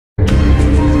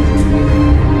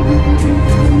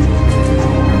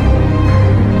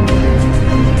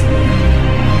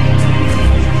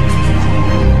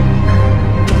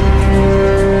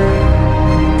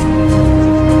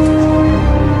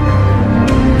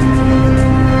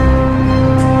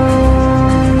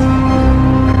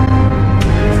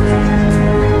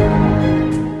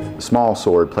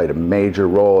sword played a major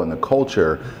role in the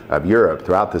culture of Europe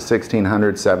throughout the 1600s,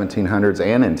 1700s,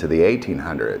 and into the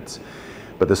 1800s.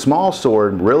 But the small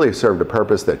sword really served a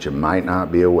purpose that you might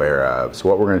not be aware of. So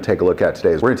what we're going to take a look at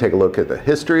today is we're going to take a look at the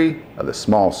history of the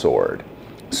small sword.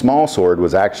 Small sword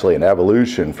was actually an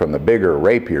evolution from the bigger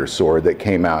rapier sword that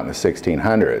came out in the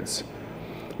 1600s.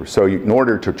 So in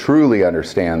order to truly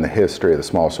understand the history of the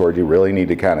small sword, you really need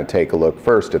to kind of take a look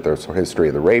first at the history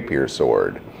of the rapier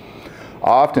sword.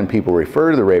 Often people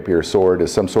refer to the rapier sword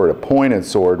as some sort of pointed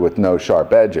sword with no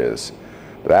sharp edges.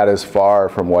 But that is far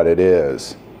from what it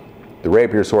is. The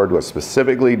rapier sword was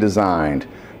specifically designed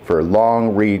for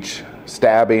long reach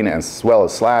stabbing as well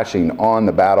as slashing on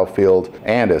the battlefield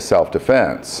and as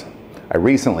self-defense. I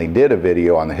recently did a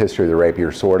video on the history of the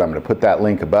rapier sword. I'm going to put that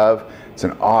link above. It's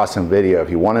an awesome video. If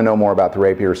you want to know more about the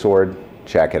rapier sword,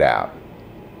 check it out.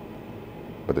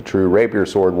 But the true rapier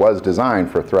sword was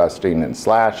designed for thrusting and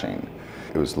slashing.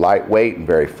 It was lightweight and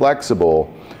very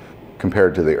flexible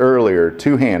compared to the earlier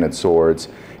two-handed swords,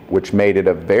 which made it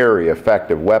a very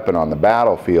effective weapon on the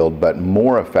battlefield, but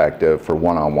more effective for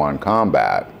one-on-one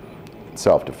combat,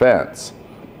 self-defense.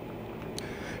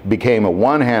 It became a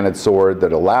one-handed sword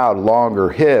that allowed longer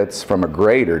hits from a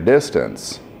greater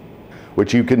distance,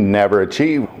 which you could never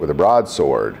achieve with a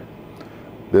broadsword.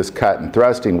 This cut and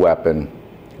thrusting weapon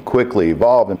quickly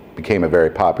evolved and became a very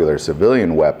popular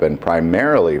civilian weapon,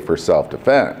 primarily for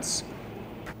self-defense.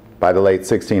 By the late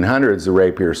 1600s, the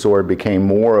rapier sword became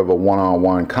more of a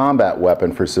one-on-one combat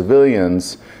weapon for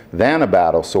civilians than a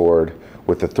battle sword,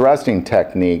 with the thrusting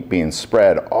technique being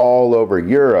spread all over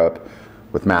Europe,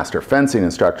 with master fencing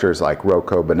instructors like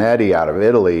Rocco Bonetti out of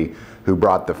Italy, who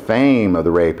brought the fame of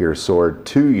the rapier sword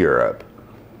to Europe.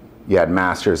 You had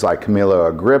masters like Camillo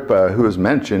Agrippa, who was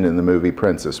mentioned in the movie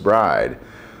Princess Bride,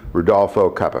 Rudolfo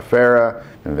Capaferra,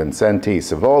 and Vincente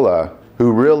Savola,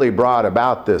 who really brought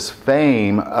about this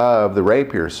fame of the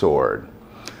rapier sword.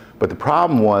 But the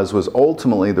problem was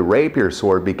ultimately the rapier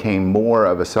sword became more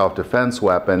of a self-defense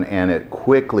weapon, and it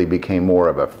quickly became more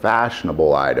of a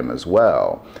fashionable item as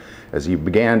well. As you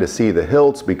began to see the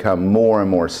hilts become more and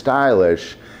more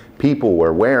stylish, people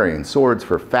were wearing swords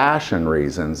for fashion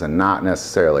reasons and not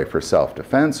necessarily for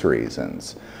self-defense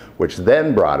reasons, which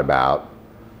then brought about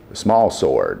the small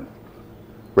sword.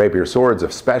 Rapier swords,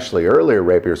 especially earlier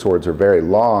rapier swords, are very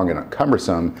long and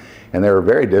cumbersome, and they were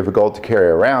very difficult to carry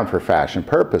around for fashion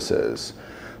purposes.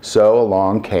 So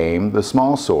along came the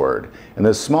small sword, and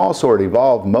the small sword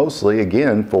evolved mostly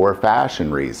again for fashion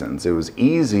reasons. It was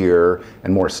easier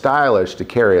and more stylish to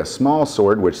carry a small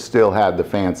sword, which still had the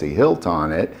fancy hilt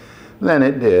on it, than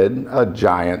it did a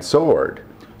giant sword.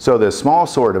 So the small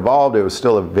sword evolved. It was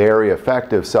still a very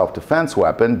effective self-defense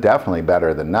weapon, definitely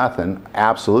better than nothing,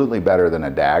 absolutely better than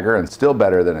a dagger, and still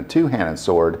better than a two-handed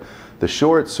sword. The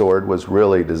short sword was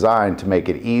really designed to make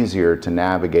it easier to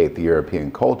navigate the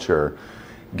European culture,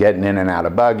 getting in and out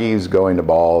of buggies, going to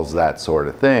balls, that sort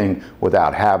of thing,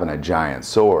 without having a giant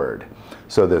sword.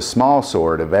 So this small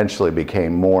sword eventually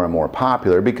became more and more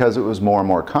popular because it was more and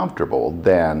more comfortable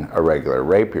than a regular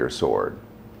rapier sword.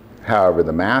 However,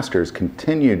 the masters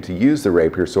continued to use the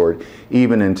rapier sword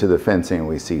even into the fencing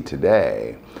we see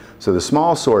today. So the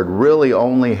small sword really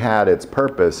only had its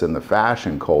purpose in the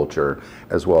fashion culture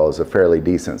as well as a fairly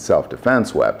decent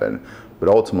self-defense weapon. But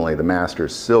ultimately, the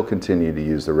masters still continued to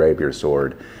use the rapier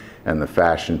sword, and the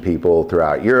fashion people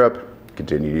throughout Europe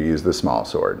continued to use the small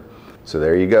sword. So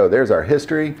there you go. There's our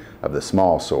history of the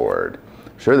small sword.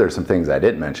 Sure, there's some things I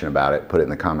didn't mention about it. Put it in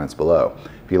the comments below.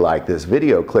 If you like this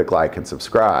video, click like and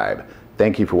subscribe.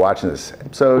 Thank you for watching this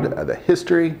episode of the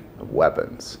History of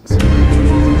Weapons.